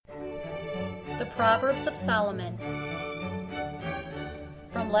The Proverbs of Solomon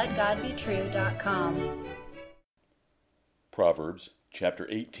from LetGodBetrue.com. Proverbs chapter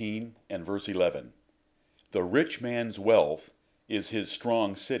 18 and verse 11. The rich man's wealth is his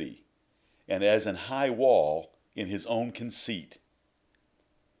strong city, and as an high wall in his own conceit.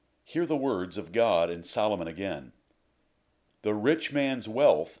 Hear the words of God and Solomon again. The rich man's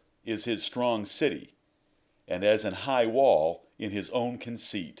wealth is his strong city, and as an high wall in his own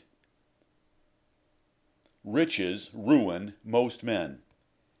conceit. Riches ruin most men.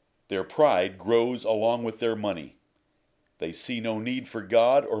 Their pride grows along with their money. They see no need for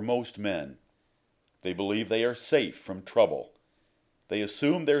God or most men. They believe they are safe from trouble. They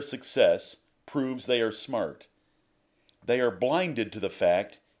assume their success proves they are smart. They are blinded to the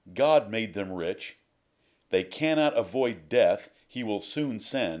fact God made them rich. They cannot avoid death he will soon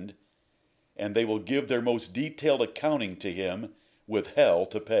send, and they will give their most detailed accounting to him with hell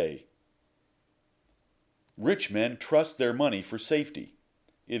to pay. Rich men trust their money for safety.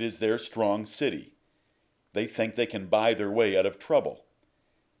 It is their strong city. They think they can buy their way out of trouble.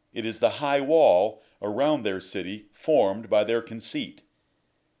 It is the high wall around their city formed by their conceit.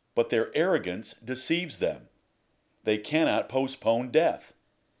 But their arrogance deceives them. They cannot postpone death.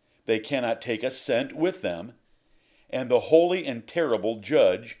 They cannot take a cent with them, and the holy and terrible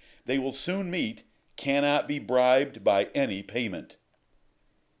judge they will soon meet cannot be bribed by any payment.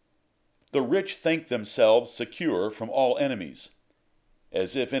 The rich think themselves secure from all enemies,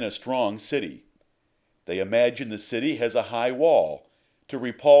 as if in a strong city. They imagine the city has a high wall to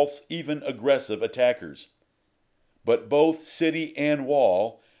repulse even aggressive attackers. But both city and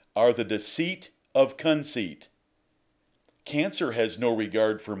wall are the deceit of conceit. Cancer has no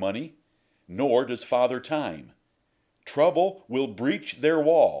regard for money, nor does Father Time. Trouble will breach their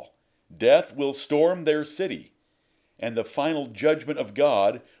wall, death will storm their city, and the final judgment of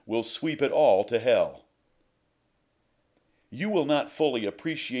God will sweep it all to hell. You will not fully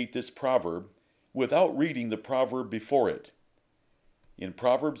appreciate this proverb without reading the proverb before it. In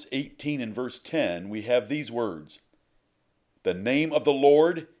Proverbs 18 and verse 10, we have these words: The name of the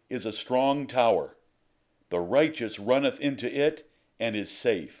Lord is a strong tower. The righteous runneth into it and is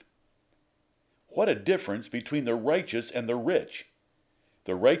safe. What a difference between the righteous and the rich.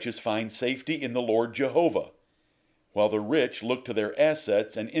 The righteous find safety in the Lord Jehovah, while the rich look to their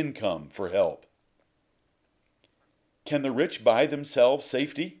assets and income for help. Can the rich buy themselves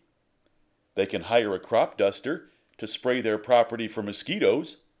safety? They can hire a crop duster to spray their property for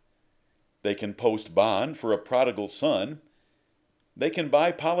mosquitoes. They can post bond for a prodigal son. They can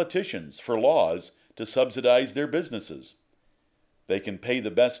buy politicians for laws to subsidize their businesses. They can pay the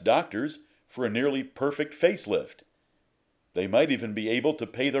best doctors for a nearly perfect facelift. They might even be able to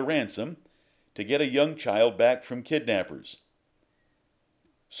pay the ransom to get a young child back from kidnappers.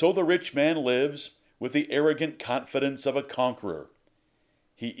 So the rich man lives with the arrogant confidence of a conqueror.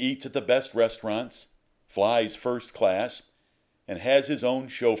 He eats at the best restaurants, flies first class, and has his own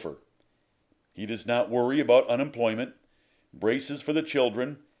chauffeur. He does not worry about unemployment, braces for the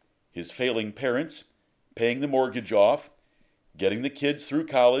children, his failing parents, paying the mortgage off, getting the kids through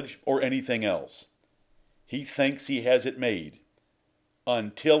college, or anything else. He thinks he has it made,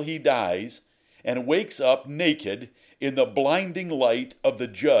 until he dies and wakes up naked in the blinding light of the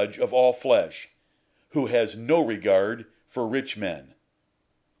judge of all flesh, who has no regard for rich men.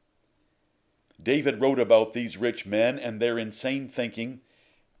 David wrote about these rich men and their insane thinking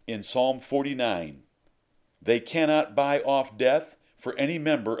in Psalm 49. They cannot buy off death for any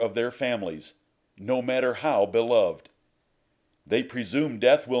member of their families, no matter how beloved. They presume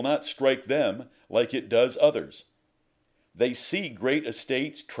death will not strike them like it does others. They see great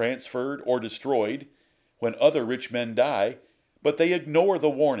estates transferred or destroyed when other rich men die, but they ignore the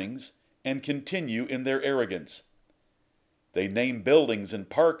warnings and continue in their arrogance. They name buildings and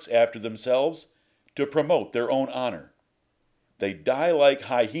parks after themselves to promote their own honor. They die like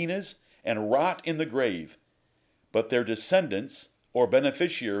hyenas and rot in the grave, but their descendants or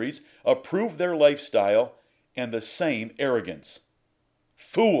beneficiaries approve their lifestyle and the same arrogance.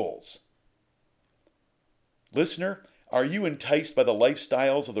 Fools! Listener, are you enticed by the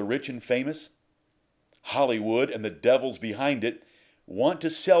lifestyles of the rich and famous? Hollywood and the devils behind it want to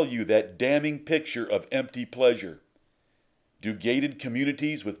sell you that damning picture of empty pleasure. Do gated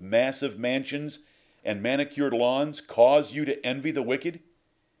communities with massive mansions and manicured lawns cause you to envy the wicked?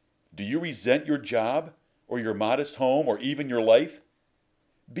 Do you resent your job or your modest home or even your life?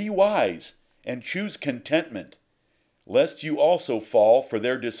 Be wise and choose contentment, lest you also fall for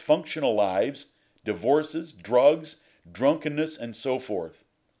their dysfunctional lives, divorces, drugs, drunkenness, and so forth.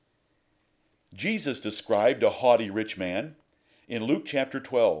 Jesus described a haughty rich man in Luke chapter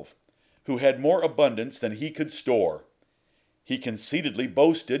 12, who had more abundance than he could store. He conceitedly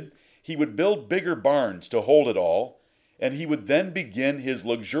boasted he would build bigger barns to hold it all, and he would then begin his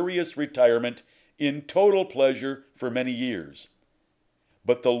luxurious retirement in total pleasure for many years.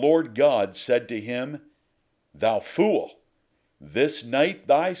 But the Lord God said to him, Thou fool, this night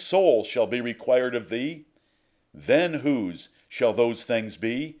thy soul shall be required of thee. Then whose shall those things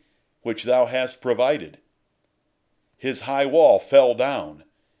be which thou hast provided? His high wall fell down,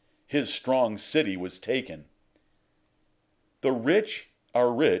 his strong city was taken. The rich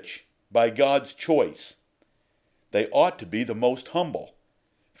are rich by God's choice. They ought to be the most humble,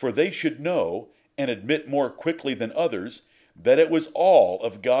 for they should know and admit more quickly than others that it was all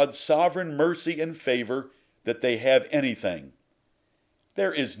of God's sovereign mercy and favor that they have anything.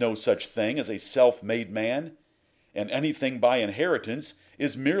 There is no such thing as a self-made man, and anything by inheritance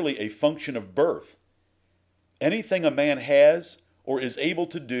is merely a function of birth. Anything a man has or is able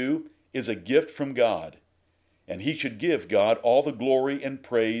to do is a gift from God, and he should give God all the glory and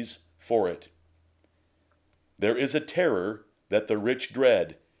praise for it. There is a terror that the rich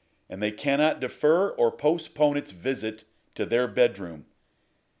dread, and they cannot defer or postpone its visit to their bedroom.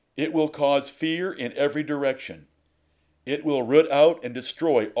 It will cause fear in every direction. It will root out and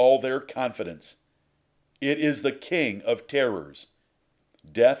destroy all their confidence. It is the king of terrors,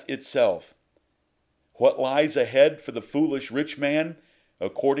 death itself. What lies ahead for the foolish rich man,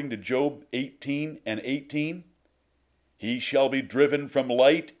 according to Job 18:18? He shall be driven from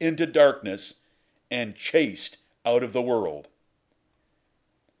light into darkness and chased out of the world.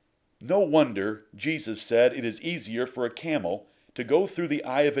 No wonder Jesus said it is easier for a camel to go through the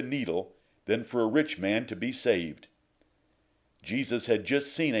eye of a needle than for a rich man to be saved. Jesus had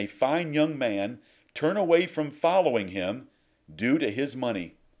just seen a fine young man turn away from following him due to his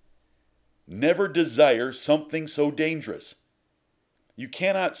money. Never desire something so dangerous. You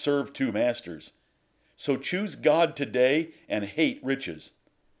cannot serve two masters, so choose God today and hate riches.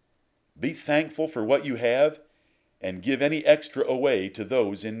 Be thankful for what you have and give any extra away to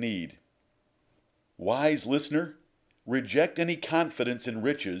those in need. Wise listener, reject any confidence in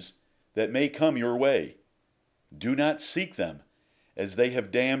riches that may come your way. Do not seek them, as they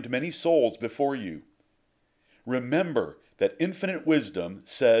have damned many souls before you. Remember that infinite wisdom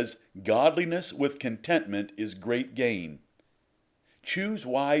says godliness with contentment is great gain. Choose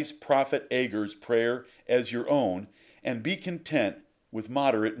wise prophet Agur's prayer as your own and be content with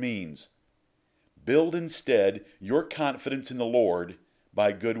moderate means. Build instead your confidence in the Lord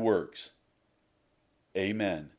by good works. Amen.